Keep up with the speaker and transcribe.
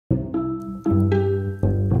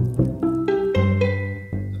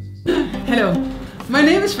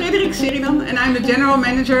name is Frederik Seridan and I'm the General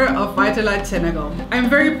Manager of VITALITE Senegal. I'm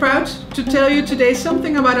very proud to tell you today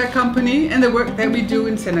something about our company and the work that we do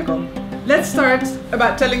in Senegal. Let's start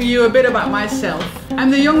about telling you a bit about myself.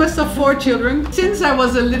 I'm the youngest of 4 children. Since I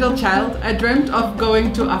was a little child, I dreamt of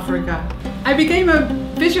going to Africa. I became a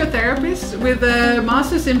physiotherapist with a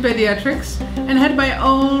master's in pediatrics and had my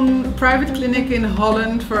own private clinic in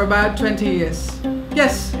Holland for about 20 years.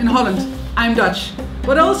 Yes, in Holland. I'm Dutch.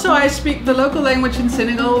 But also I speak the local language in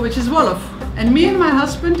Senegal, which is Wolof. And me and my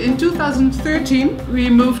husband in 2013 we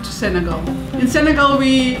moved to Senegal. In Senegal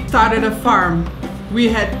we started a farm. We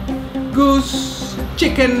had goose,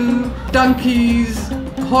 chicken, donkeys,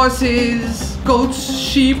 horses, goats,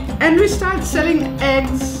 sheep, and we started selling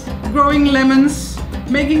eggs, growing lemons,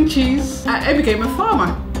 making cheese. I became a farmer.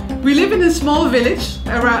 We live in a small village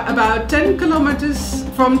around about 10 kilometers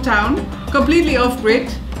from town, completely off-grid.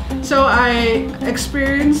 So I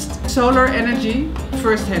experienced solar energy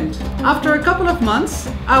firsthand. After a couple of months,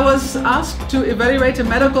 I was asked to evaluate a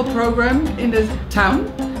medical program in the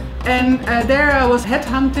town, and there I was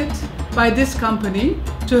headhunted by this company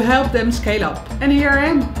to help them scale up. And here I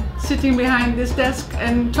am, sitting behind this desk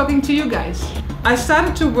and talking to you guys. I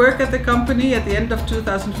started to work at the company at the end of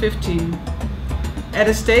 2015, at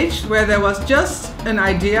a stage where there was just an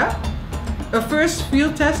idea, a first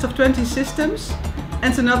field test of 20 systems,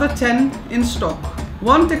 and another 10 in stock.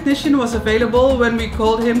 One technician was available when we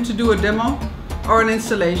called him to do a demo or an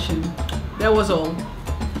installation. That was all.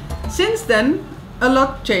 Since then, a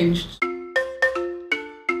lot changed.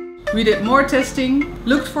 We did more testing,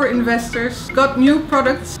 looked for investors, got new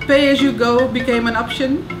products, pay-as-you-go became an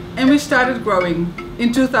option, and we started growing.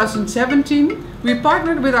 In 2017, we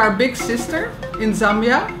partnered with our big sister in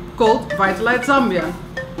Zambia called VITALITE Zambia.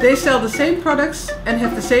 They sell the same products and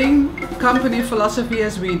have the same company philosophy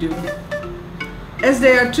as we do. As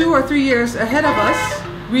they are 2 or 3 years ahead of us,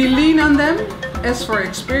 we lean on them as for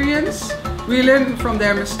experience, we learn from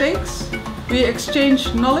their mistakes, we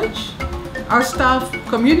exchange knowledge, our staff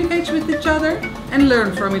communicates with each other and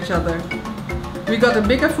learn from each other. We got a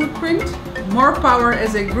bigger footprint, more power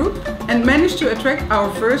as a group, and managed to attract our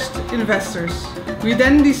first investors. We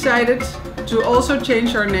then decided to also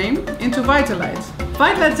change our name into VITALITE.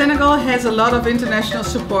 VITALITE Senegal has a lot of international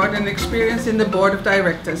support and experience in the board of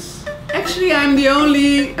directors. Actually, I'm the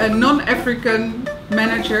only non-African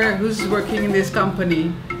manager who's working in this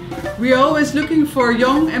company. We are always looking for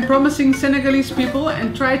young and promising Senegalese people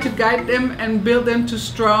and try to guide them and build them to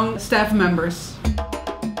strong staff members.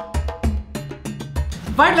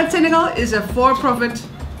 VITALITE Senegal is a for-profit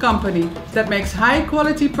company that makes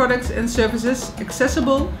high-quality products and services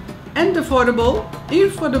accessible and affordable, even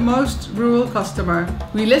for the most rural customer.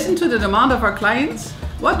 We listen to the demand of our clients,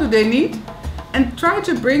 what do they need, and try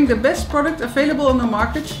to bring the best product available on the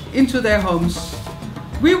market into their homes.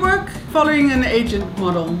 We work following an agent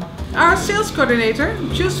model. Our sales coordinator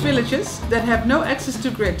chooses villages that have no access to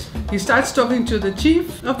grid. He starts talking to the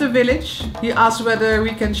chief of the village. He asks whether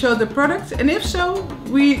we can show the product, and if so,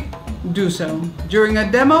 we do so. During a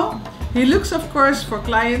demo, he looks of course for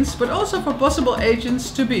clients, but also for possible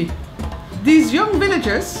agents to be. These young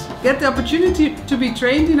villagers get the opportunity to be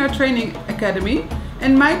trained in our training academy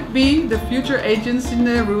and might be the future agents in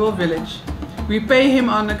the rural village. We pay him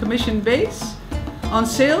on a commission base, on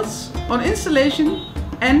sales, on installation,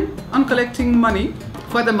 and on collecting money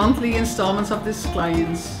for the monthly installments of these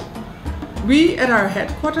clients. We at our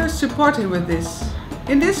headquarters support him with this.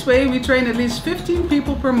 In this way we train at least 15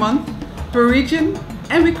 people per month, per region,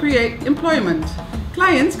 and we create employment.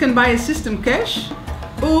 Clients can buy a system cash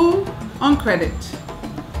or on credit.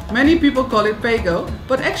 Many people call it pay-go,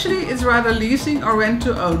 but actually it's rather leasing or rent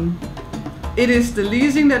to own. It is the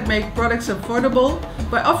leasing that makes products affordable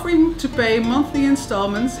by offering to pay monthly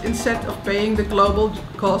installments instead of paying the global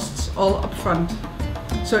costs all upfront.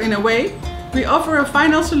 So in a way, we offer a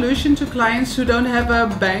final solution to clients who don't have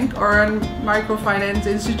a bank or a microfinance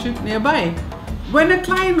institute nearby. When a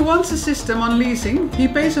client wants a system on leasing, he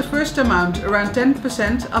pays a first amount, around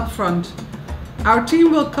 10% upfront. Our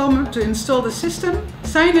team will come to install the system,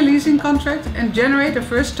 sign a leasing contract and generate a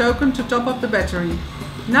first token to top up the battery.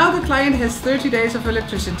 Now the client has 30 days of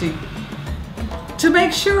electricity. To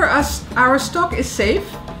make sure our stock is safe,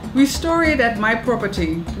 we store it at my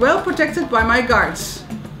property, well protected by my guards,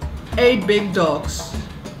 8 big dogs.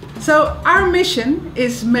 So our mission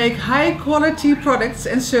is make high quality products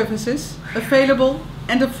and services available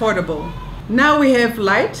and affordable. Now we have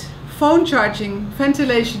light, phone charging,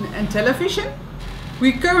 ventilation and television.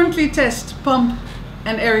 We currently test pump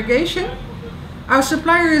and irrigation. Our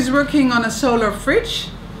supplier is working on a solar fridge,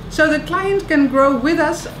 so the client can grow with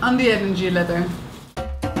us on the energy ladder.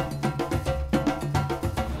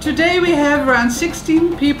 Today we have around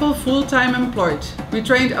 16 people full-time employed. We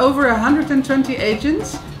trained over 120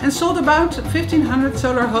 agents and sold about 1,500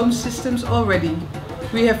 solar home systems already.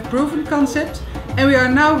 We have proven concept and we are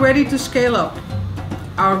now ready to scale up.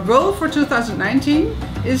 Our goal for 2019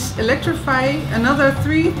 is electrify another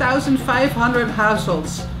 3,500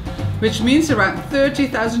 households, which means around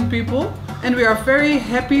 30,000 people, and we are very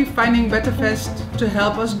happy finding bettervest to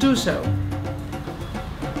help us do so.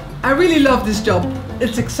 I really love this job.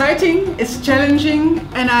 It's exciting, it's challenging,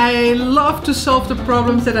 and I love to solve the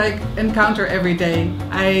problems that I encounter every day.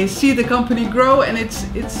 I see the company grow and it's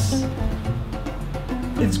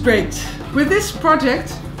great. With this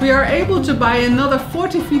project, we are able to buy another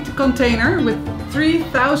 40 feet container with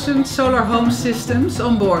 3,000 solar home systems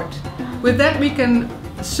on board. With that we can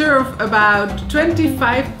serve about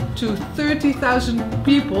 25 to 30,000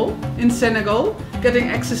 people in Senegal getting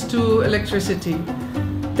access to electricity.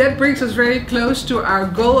 That brings us very close to our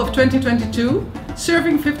goal of 2022,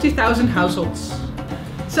 serving 50,000 households.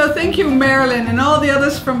 So thank you Marilyn and all the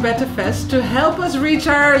others from bettervest to help us reach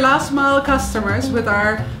our last mile customers with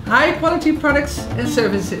our high quality products and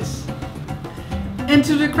services. And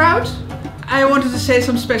to the crowd, I wanted to say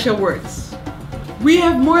some special words. We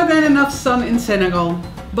have more than enough sun in Senegal,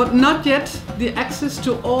 but not yet the access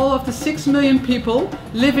to all of the 6 million people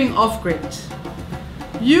living off-grid.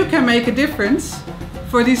 You can make a difference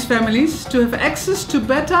for these families to have access to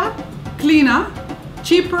better, cleaner,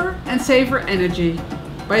 cheaper and safer energy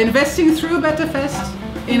by investing through bettervest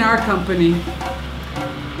in our company.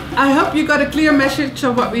 I hope you got a clear message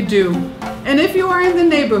of what we do. And if you are in the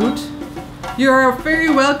neighborhood, you are very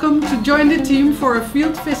welcome to join the team for a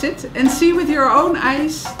field visit and see with your own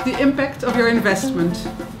eyes the impact of your investment.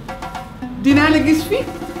 Dinale Gisfi,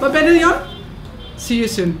 wat ben je? See you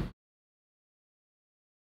soon.